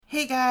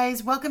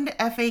guys, welcome to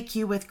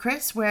FAQ with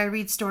Chris, where I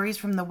read stories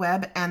from the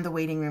web and the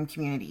waiting room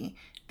community.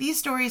 These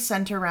stories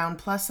center around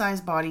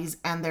plus-size bodies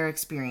and their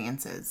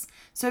experiences.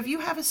 So if you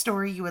have a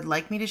story you would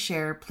like me to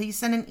share, please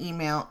send an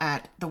email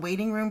at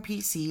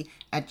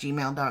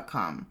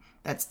thewaitingroompc@gmail.com.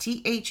 That's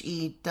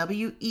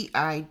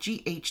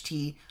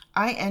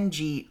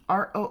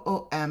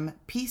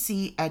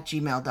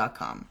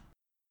THEWEIGHTINGROOMPC@gmail.com.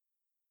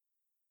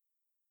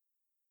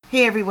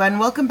 Hey everyone,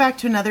 welcome back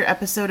to another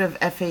episode of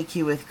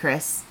FAQ with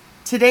Chris.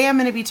 Today I'm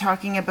going to be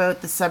talking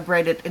about the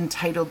subreddit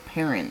entitled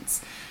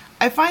Parents.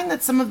 I find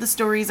that some of the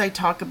stories I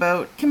talk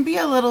about can be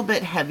a little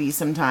bit heavy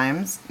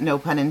sometimes, no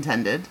pun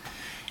intended,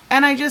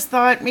 and I just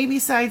thought maybe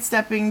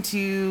sidestepping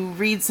to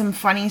read some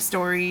funny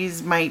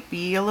stories might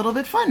be a little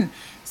bit fun.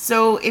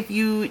 So if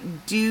you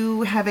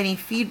do have any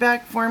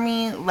feedback for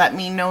me, let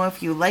me know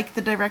if you like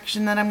the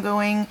direction that I'm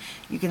going.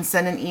 You can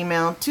send an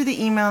email to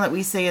the email that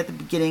we say at the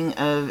beginning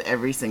of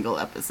every single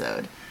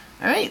episode.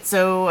 All right,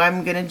 so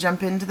I'm going to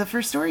jump into the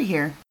first story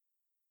here.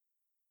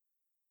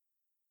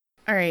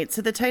 All right,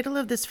 so the title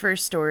of this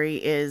first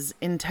story is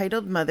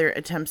Entitled Mother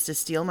Attempts to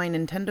Steal My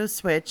Nintendo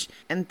Switch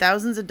and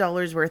Thousands of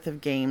Dollars Worth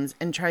of Games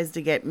and Tries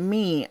to Get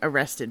Me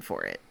Arrested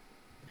for It.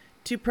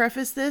 To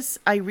preface this,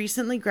 I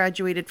recently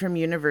graduated from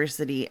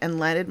university and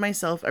landed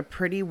myself a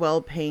pretty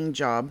well-paying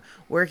job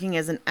working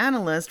as an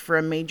analyst for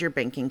a major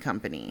banking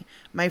company.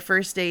 My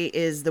first day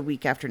is the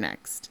week after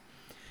next.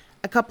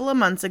 A couple of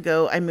months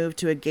ago, I moved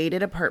to a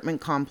gated apartment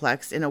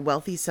complex in a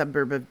wealthy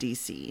suburb of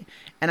DC,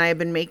 and I have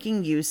been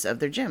making use of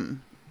their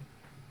gym.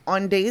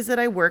 On days that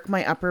I work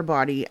my upper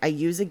body, I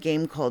use a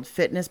game called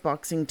Fitness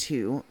Boxing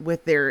 2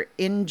 with their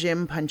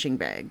in-gym punching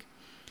bag.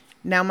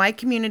 Now, my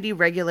community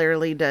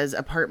regularly does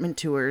apartment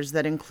tours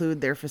that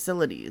include their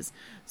facilities,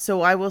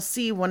 so I will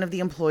see one of the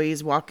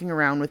employees walking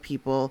around with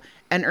people,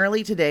 and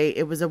early today,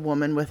 it was a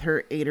woman with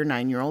her 8 or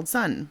 9-year-old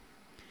son.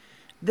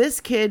 This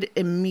kid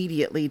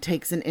immediately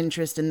takes an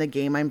interest in the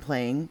game I'm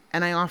playing,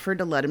 and I offered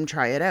to let him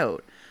try it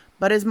out.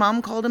 But his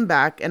mom called him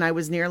back, and I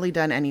was nearly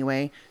done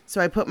anyway, so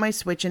I put my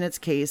Switch in its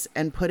case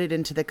and put it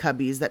into the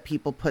cubbies that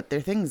people put their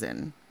things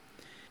in.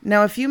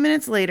 Now, a few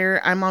minutes later,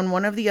 I'm on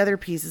one of the other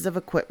pieces of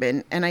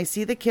equipment, and I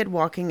see the kid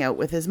walking out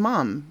with his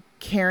mom,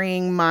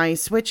 carrying my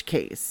Switch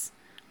case.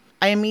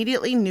 I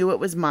immediately knew it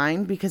was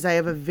mine because I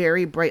have a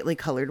very brightly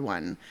colored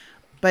one.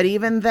 But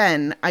even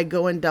then, I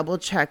go and double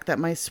check that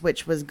my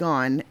Switch was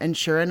gone, and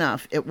sure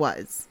enough, it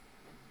was.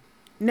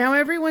 Now,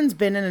 everyone's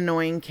been an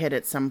annoying kid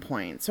at some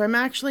point, so I'm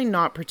actually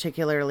not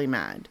particularly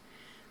mad.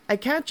 I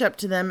catch up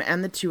to them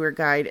and the tour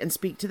guide and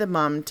speak to the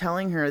mom,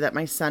 telling her that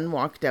my son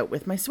walked out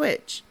with my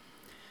Switch.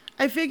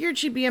 I figured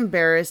she'd be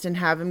embarrassed and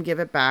have him give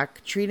it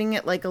back, treating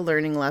it like a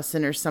learning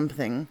lesson or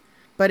something.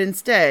 But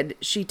instead,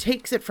 she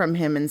takes it from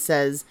him and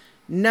says,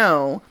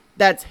 "No,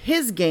 that's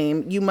his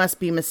game, you must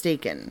be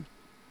mistaken."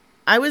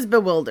 I was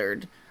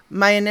bewildered.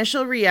 My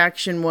initial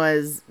reaction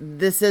was,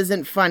 this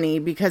isn't funny,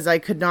 because I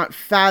could not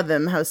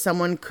fathom how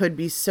someone could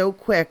be so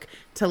quick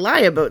to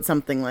lie about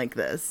something like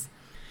this.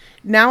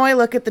 Now I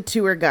look at the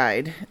tour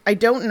guide. I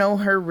don't know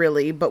her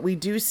really, but we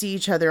do see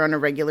each other on a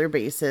regular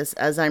basis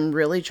as I'm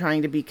really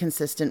trying to be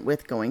consistent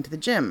with going to the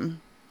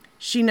gym.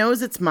 She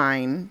knows it's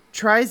mine,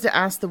 tries to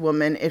ask the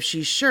woman if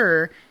she's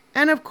sure,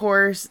 and of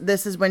course,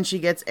 this is when she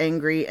gets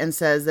angry and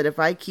says that if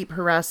I keep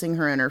harassing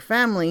her and her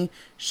family,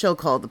 she'll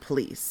call the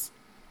police.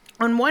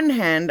 On one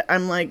hand,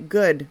 I'm like,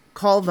 good,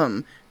 call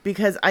them,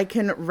 because I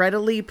can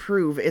readily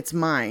prove it's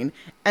mine,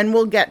 and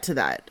we'll get to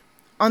that.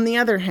 On the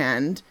other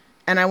hand,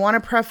 and I want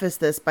to preface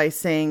this by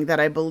saying that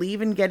I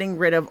believe in getting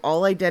rid of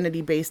all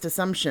identity-based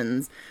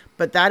assumptions,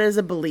 but that is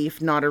a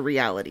belief, not a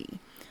reality.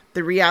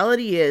 The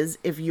reality is,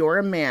 if you're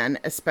a man,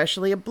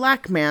 especially a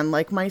black man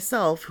like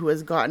myself who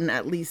has gotten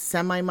at least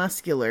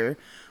semi-muscular,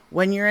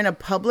 when you're in a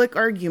public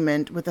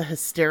argument with a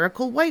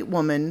hysterical white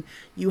woman,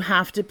 you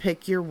have to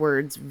pick your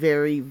words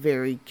very,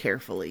 very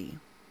carefully.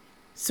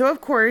 So, of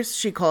course,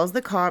 she calls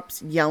the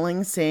cops,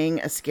 yelling, saying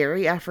a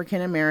scary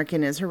African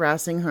American is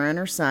harassing her and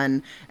her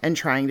son and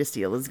trying to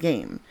steal his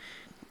game.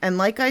 And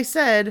like I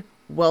said,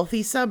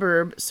 wealthy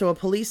suburb, so a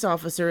police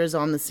officer is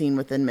on the scene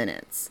within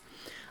minutes.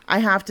 I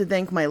have to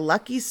thank my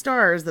lucky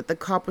stars that the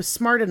cop was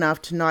smart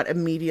enough to not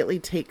immediately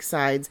take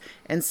sides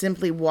and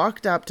simply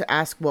walked up to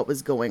ask what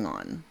was going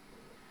on.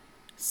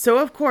 So,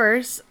 of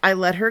course, I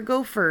let her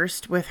go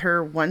first, with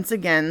her once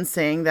again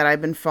saying that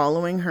I've been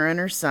following her and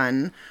her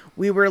son.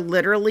 We were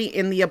literally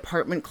in the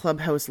apartment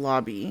clubhouse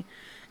lobby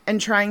and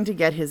trying to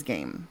get his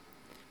game.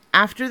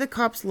 After the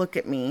cops look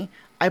at me,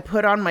 I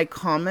put on my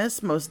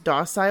calmest, most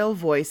docile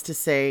voice to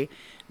say,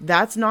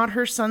 "That's not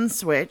her son's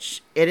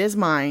Switch. It is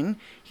mine.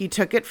 He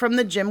took it from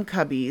the gym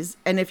cubbies,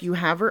 and if you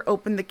have her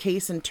open the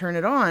case and turn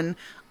it on,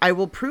 I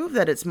will prove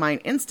that it's mine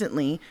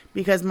instantly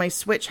because my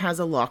Switch has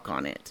a lock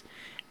on it."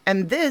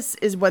 And this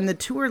is when the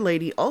tour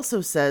lady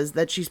also says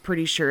that she's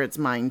pretty sure it's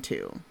mine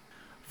too.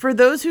 For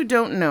those who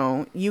don't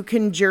know, you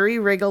can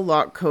jury-rig a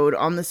lock code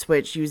on the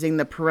Switch using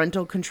the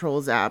Parental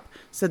Controls app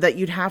so that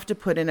you'd have to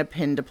put in a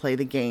PIN to play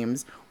the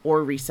games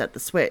or reset the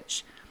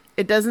Switch.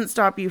 It doesn't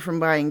stop you from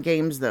buying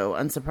games though,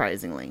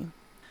 unsurprisingly.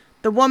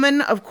 The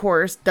woman, of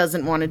course,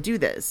 doesn't want to do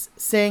this,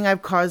 saying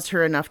I've caused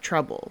her enough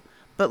trouble.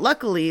 But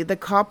luckily, the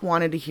cop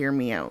wanted to hear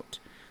me out.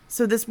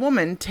 So this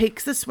woman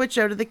takes the switch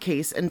out of the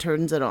case and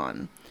turns it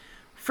on.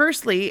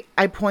 Firstly,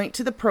 I point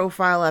to the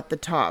profile at the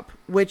top,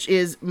 which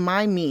is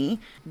my me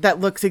that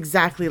looks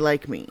exactly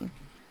like me.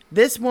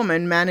 This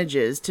woman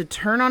manages to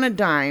turn on a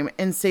dime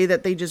and say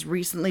that they just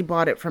recently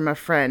bought it from a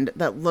friend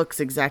that looks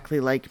exactly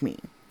like me.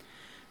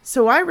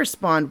 So I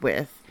respond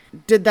with,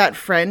 "Did that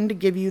friend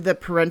give you the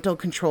parental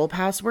control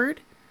password?"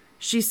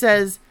 She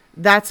says,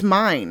 "That's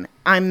mine.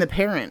 I'm the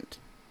parent."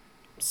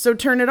 So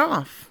turn it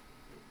off.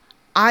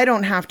 "I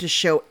don't have to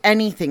show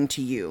anything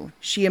to you."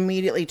 She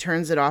immediately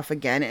turns it off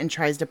again and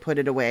tries to put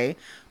it away.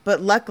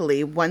 But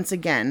luckily, once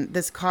again,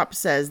 this cop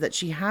says that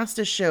she has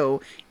to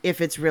show if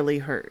it's really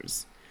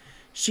hers.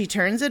 She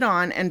turns it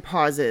on and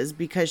pauses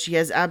because she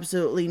has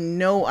absolutely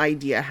no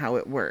idea how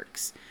it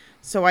works.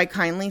 So I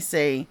kindly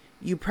say,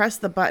 "You press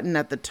the button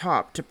at the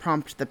top to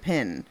prompt the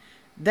PIN."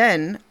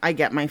 Then I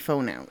get my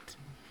phone out.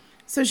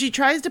 So she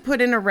tries to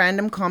put in a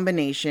random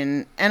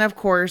combination, and of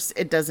course,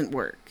 it doesn't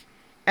work.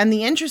 And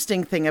the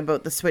interesting thing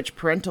about the Switch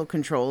parental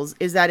controls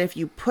is that if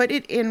you put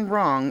it in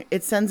wrong,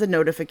 it sends a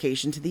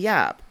notification to the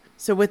app.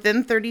 So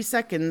within 30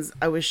 seconds,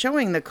 I was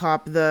showing the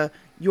cop the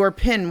 "your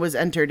PIN was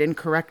entered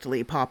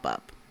incorrectly"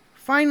 pop-up.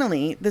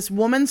 Finally, this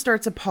woman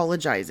starts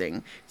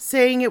apologizing,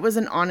 saying it was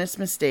an honest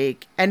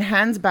mistake, and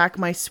hands back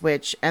my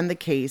Switch and the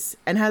case,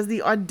 and has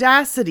the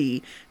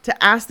audacity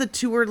to ask the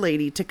tour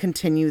lady to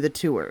continue the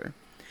tour.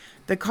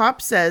 The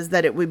cop says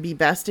that it would be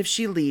best if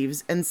she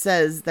leaves and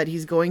says that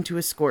he's going to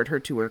escort her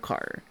to her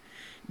car.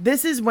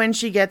 This is when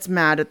she gets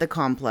mad at the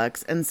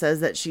complex and says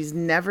that she's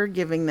never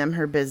giving them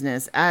her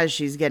business as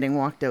she's getting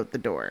walked out the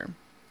door.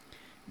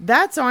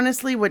 That's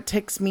honestly what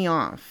ticks me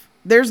off.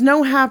 There's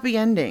no happy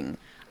ending.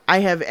 I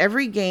have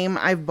every game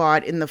I've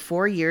bought in the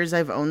 4 years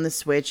I've owned the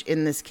Switch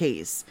in this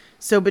case.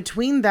 So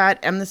between that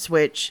and the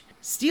Switch,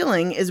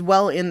 stealing is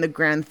well in the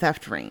grand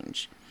theft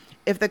range.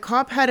 If the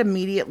cop had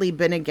immediately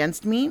been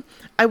against me,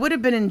 I would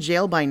have been in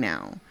jail by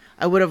now.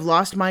 I would have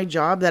lost my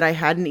job that I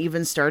hadn't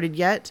even started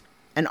yet,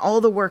 and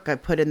all the work I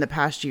put in the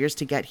past years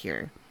to get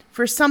here.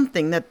 For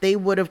something that they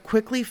would have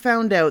quickly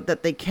found out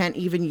that they can't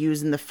even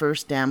use in the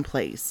first damn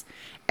place.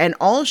 And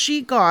all she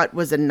got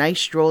was a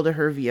nice stroll to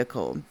her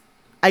vehicle.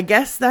 I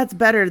guess that's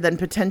better than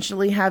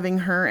potentially having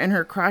her and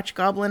her crotch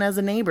goblin as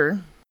a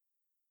neighbor.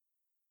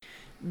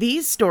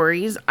 These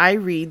stories, I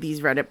read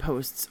these Reddit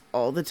posts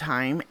all the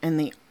time, and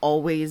they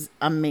always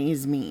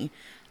amaze me.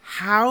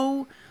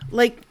 How,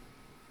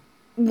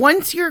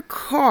 once you're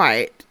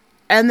caught,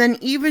 and then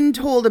even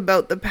told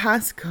about the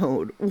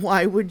passcode,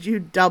 why would you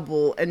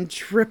double and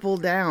triple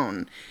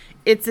down?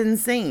 It's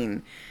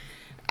insane.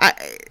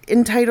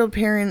 Entitled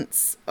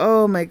parents,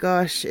 oh my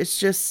gosh, it's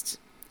just...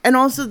 And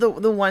also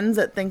the ones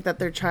that think that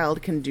their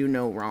child can do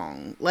no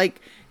wrong.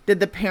 Did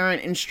the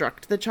parent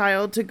instruct the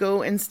child to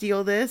go and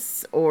steal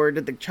this? Or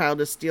did the child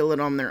just steal it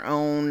on their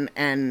own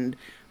and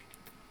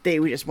they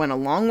just went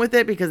along with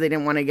it because they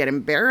didn't want to get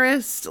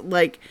embarrassed?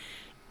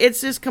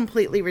 It's just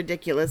completely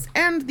ridiculous.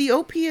 And the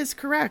OP is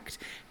correct.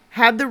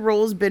 Had the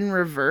roles been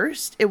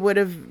reversed, it would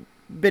have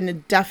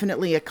been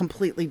definitely a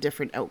completely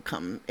different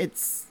outcome.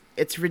 It's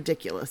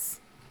ridiculous.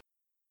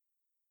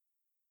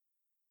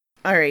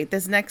 All right,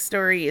 this next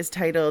story is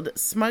titled,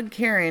 "Smug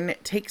Karen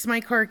Takes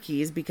My Car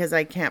Keys Because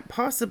I Can't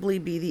Possibly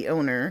Be the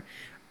Owner,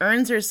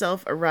 Earns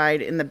Herself a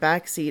Ride in the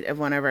Backseat of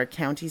One of Our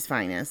County's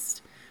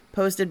Finest,"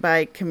 posted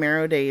by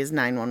Camaro Days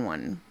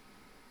 911.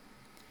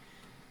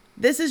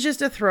 This is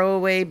just a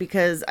throwaway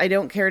because I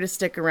don't care to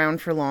stick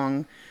around for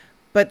long,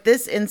 but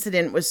this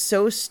incident was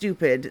so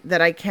stupid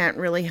that I can't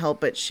really help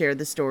but share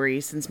the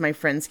story since my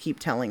friends keep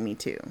telling me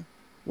to.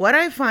 What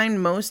I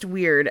find most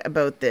weird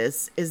about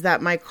this is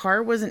that my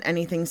car wasn't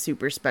anything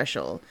super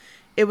special.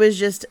 It was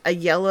just a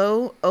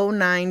yellow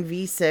 09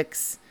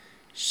 V6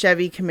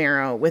 Chevy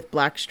Camaro with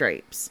black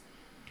stripes.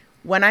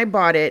 When I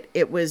bought it,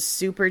 it was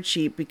super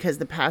cheap because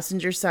the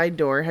passenger side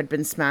door had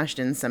been smashed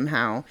in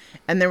somehow,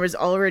 and there was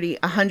already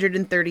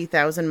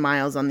 130,000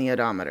 miles on the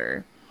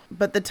odometer.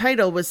 But the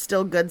title was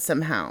still good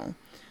somehow.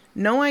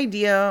 No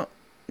idea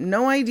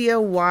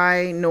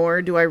why,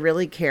 nor do I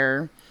really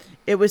care.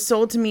 It was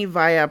sold to me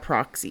via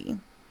proxy.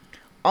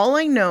 All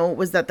I know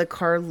was that the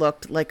car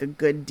looked like a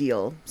good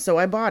deal, so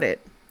I bought it.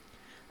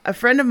 A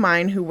friend of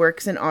mine who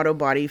works in auto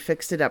body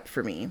fixed it up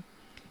for me.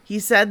 He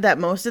said that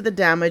most of the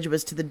damage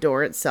was to the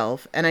door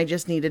itself, and I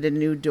just needed a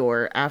new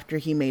door after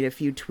he made a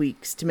few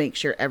tweaks to make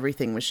sure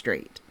everything was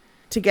straight.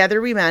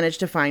 Together we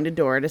managed to find a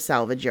door at a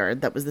salvage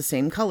yard that was the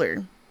same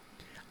color.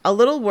 A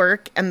little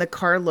work and the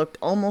car looked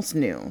almost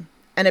new.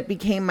 And it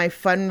became my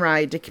fun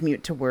ride to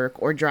commute to work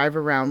or drive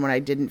around when I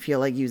didn't feel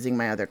like using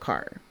my other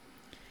car.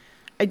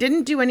 I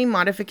didn't do any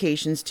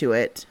modifications to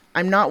it.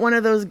 I'm not one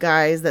of those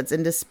guys that's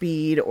into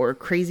speed or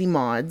crazy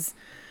mods.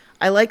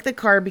 I like the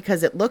car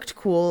because it looked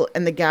cool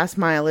and the gas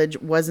mileage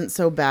wasn't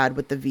so bad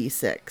with the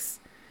V6.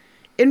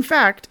 In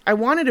fact, I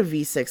wanted a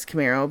V6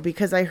 Camaro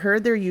because I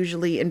heard they're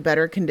usually in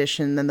better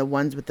condition than the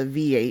ones with the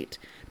V8,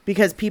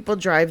 because people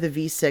drive the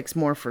V6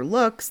 more for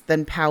looks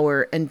than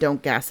power and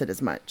don't gas it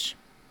as much.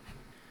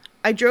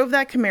 I drove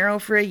that Camaro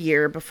for a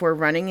year before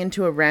running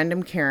into a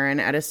random Karen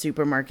at a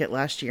supermarket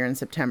last year in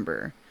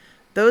September.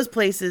 Those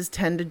places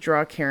tend to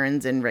draw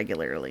Karens in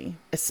regularly,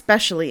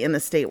 especially in the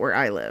state where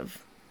I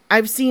live.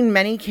 I've seen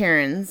many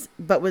Karens,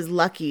 but was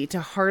lucky to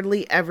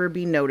hardly ever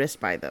be noticed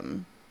by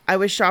them. I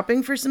was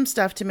shopping for some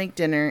stuff to make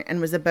dinner and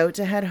was about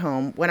to head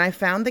home when I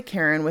found the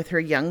Karen with her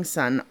young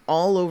son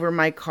all over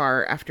my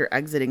car after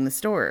exiting the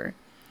store.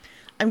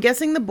 I'm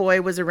guessing the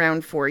boy was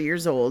around 4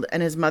 years old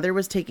and his mother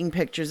was taking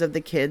pictures of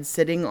the kid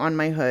sitting on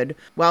my hood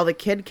while the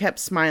kid kept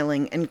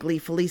smiling and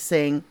gleefully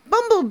saying,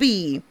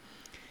 "Bumblebee!"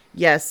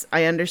 Yes,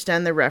 I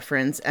understand the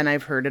reference and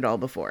I've heard it all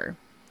before.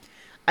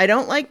 I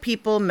don't like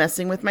people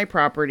messing with my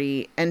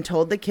property and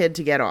told the kid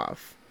to get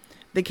off.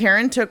 The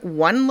Karen took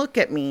one look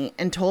at me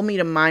and told me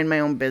to mind my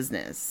own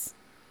business.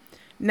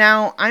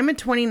 Now, I'm a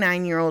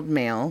 29-year-old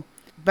male,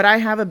 but I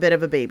have a bit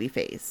of a baby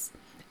face,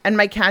 and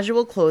my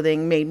casual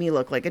clothing made me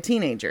look like a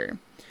teenager.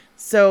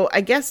 So I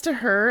guess to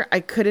her,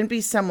 I couldn't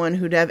be someone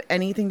who'd have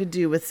anything to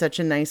do with such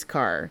a nice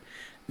car.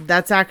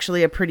 That's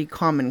actually a pretty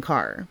common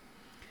car.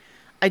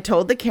 I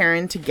told the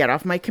Karen to get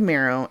off my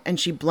Camaro, and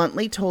she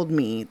bluntly told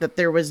me that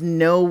there was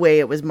no way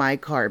it was my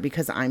car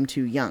because I'm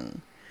too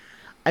young.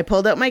 I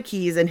pulled out my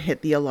keys and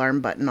hit the alarm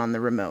button on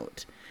the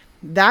remote.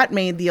 That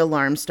made the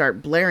alarm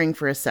start blaring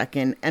for a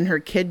second, and her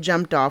kid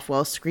jumped off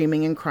while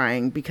screaming and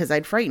crying because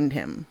I'd frightened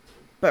him.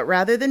 But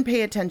rather than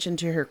pay attention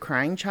to her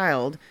crying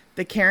child,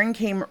 the Karen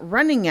came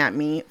running at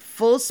me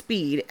full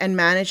speed and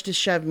managed to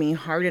shove me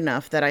hard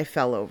enough that I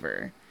fell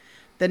over.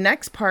 The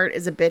next part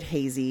is a bit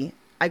hazy.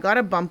 I got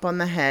a bump on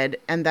the head,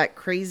 and that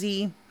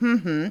crazy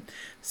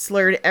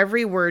slurred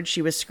every word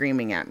she was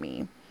screaming at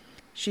me.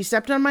 She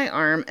stepped on my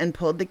arm and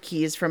pulled the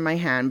keys from my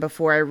hand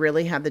before I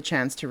really had the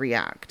chance to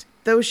react,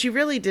 though she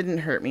really didn't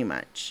hurt me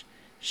much.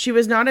 She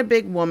was not a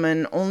big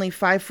woman, only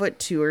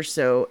 5'2" or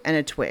so, and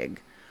a twig,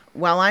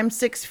 while I'm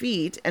 6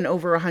 feet and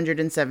over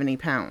 170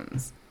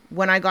 pounds.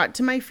 When I got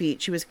to my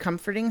feet, she was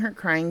comforting her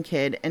crying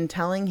kid and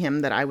telling him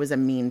that I was a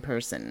mean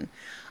person.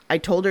 I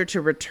told her to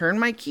return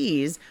my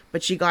keys,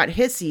 but she got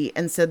hissy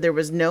and said there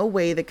was no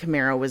way the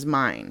Camaro was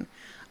mine.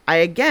 I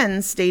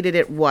again stated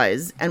it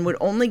was and would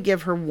only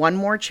give her one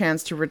more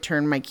chance to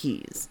return my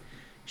keys.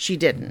 She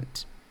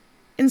didn't.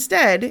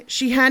 Instead,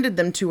 she handed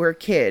them to her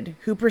kid,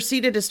 who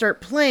proceeded to start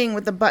playing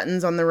with the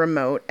buttons on the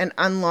remote and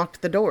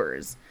unlocked the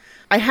doors.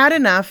 I had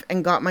enough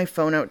and got my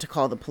phone out to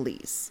call the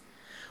police.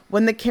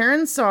 When the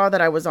Karen saw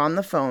that I was on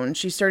the phone,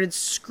 she started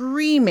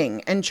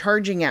screaming and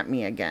charging at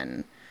me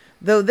again.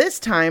 Though this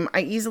time,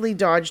 I easily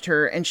dodged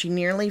her and she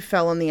nearly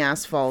fell on the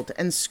asphalt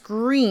and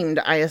screamed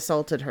I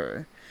assaulted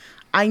her.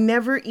 I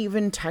never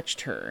even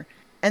touched her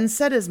and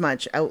said as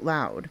much out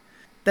loud.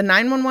 The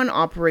 911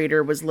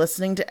 operator was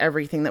listening to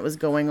everything that was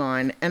going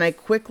on, and I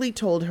quickly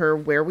told her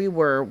where we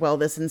were while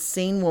this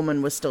insane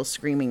woman was still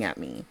screaming at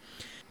me.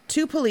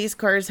 2 police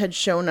cars had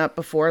shown up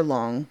before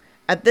long.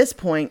 At this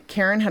point,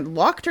 Karen had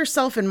locked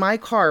herself in my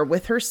car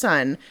with her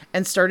son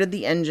and started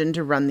the engine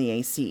to run the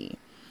AC.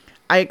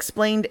 I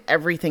explained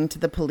everything to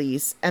the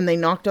police, and they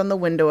knocked on the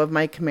window of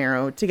my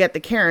Camaro to get the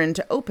Karen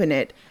to open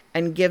it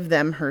and give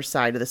them her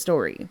side of the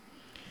story.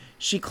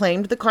 She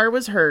claimed the car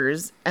was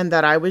hers and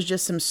that I was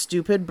just some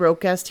stupid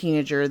broke-ass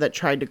teenager that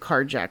tried to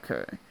carjack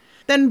her,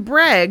 then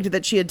bragged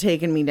that she had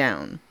taken me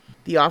down.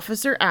 The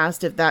officer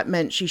asked if that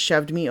meant she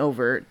shoved me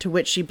over, to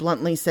which she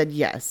bluntly said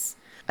yes.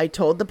 I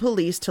told the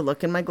police to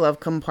look in my glove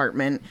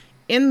compartment.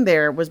 In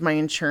there was my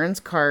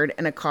insurance card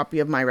and a copy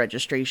of my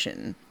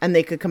registration, and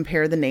they could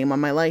compare the name on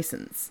my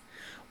license.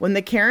 When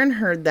the Karen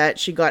heard that,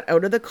 she got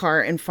out of the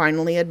car and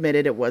finally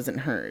admitted it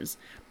wasn't hers,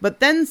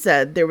 but then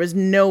said there was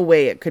no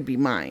way it could be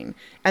mine,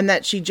 and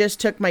that she just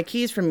took my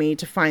keys from me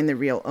to find the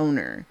real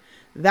owner.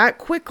 That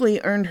quickly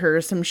earned her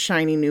some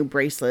shiny new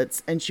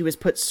bracelets, and she was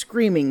put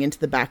screaming into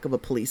the back of a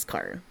police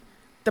car.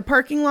 The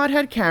parking lot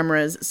had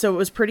cameras, so it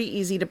was pretty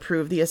easy to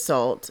prove the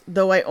assault,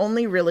 though I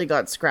only really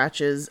got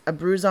scratches, a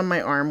bruise on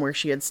my arm where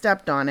she had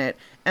stepped on it,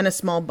 and a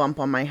small bump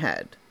on my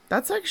head.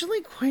 That's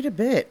actually quite a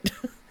bit.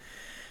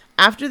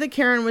 After the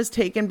Karen was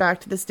taken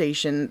back to the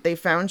station, they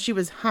found she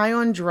was high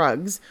on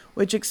drugs,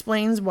 which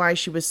explains why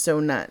she was so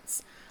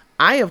nuts.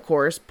 I, of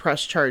course,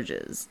 pressed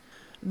charges.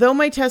 Though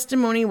my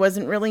testimony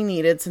wasn't really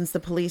needed since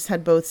the police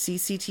had both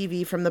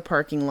CCTV from the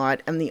parking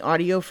lot and the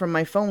audio from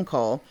my phone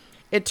call,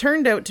 it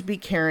turned out to be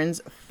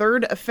Karen's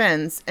 3rd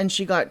offense, and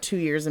she got 2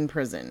 years in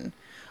prison.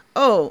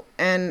 Oh,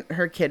 and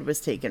her kid was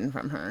taken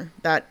from her.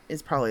 That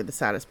is probably the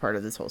saddest part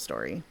of this whole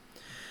story.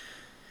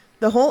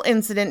 The whole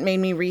incident made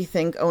me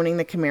rethink owning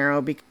the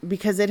Camaro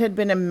because it had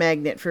been a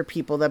magnet for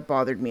people that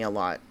bothered me a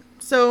lot.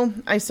 So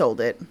I sold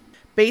it.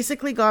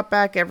 Basically got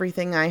back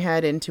everything I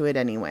had into it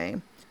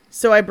anyway.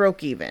 So I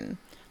broke even.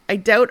 I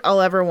doubt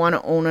I'll ever want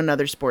to own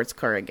another sports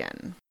car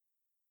again.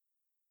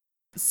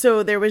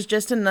 So there was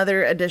just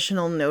another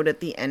additional note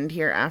at the end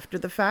here after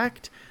the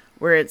fact,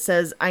 where it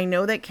says, I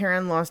know that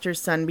Karen lost her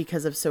son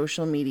because of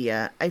social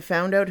media. I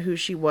found out who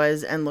she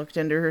was and looked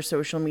into her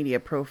social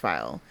media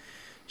profile.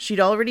 She'd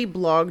already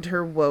blogged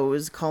her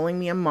woes, calling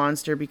me a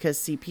monster because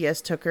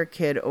CPS took her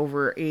kid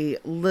over a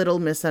little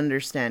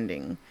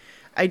misunderstanding.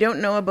 I don't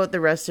know about the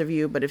rest of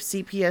you, but if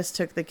CPS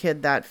took the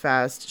kid that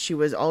fast, she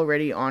was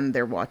already on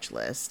their watch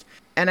list.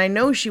 And I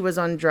know she was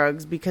on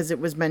drugs because it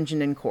was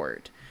mentioned in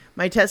court.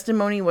 My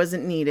testimony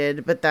wasn't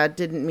needed, but that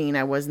didn't mean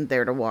I wasn't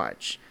there to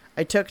watch.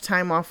 I took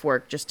time off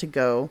work just to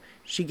go.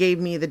 She gave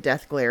me the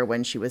death glare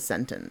when she was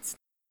sentenced.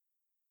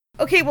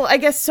 Okay, well, I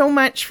guess so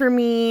much for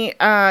me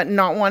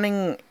not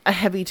wanting a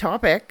heavy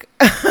topic,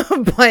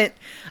 but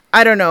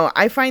I don't know.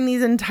 I find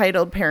these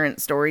entitled parent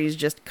stories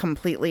just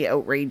completely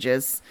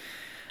outrageous.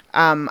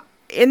 In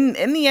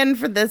the end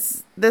for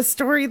this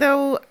story,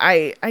 though,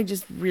 I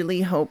just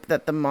really hope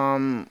that the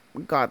mom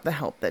got the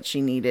help that she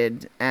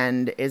needed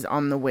and is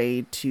on the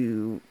way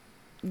to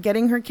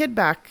getting her kid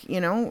back. You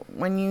know,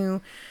 when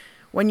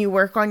you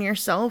work on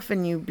yourself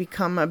and you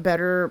become a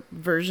better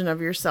version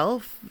of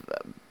yourself,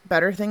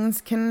 better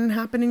things can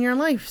happen in your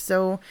life.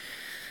 So,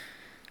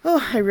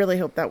 I really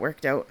hope that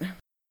worked out.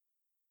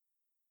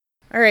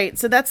 All right,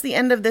 so that's the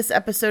end of this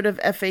episode of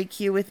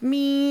FAQ with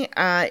me.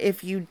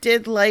 If you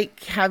did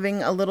like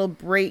having a little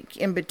break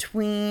in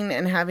between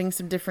and having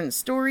some different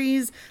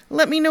stories,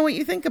 let me know what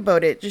you think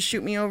about it. Just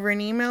shoot me over an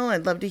email.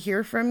 I'd love to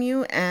hear from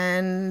you.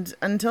 And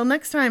until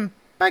next time,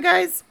 bye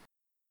guys.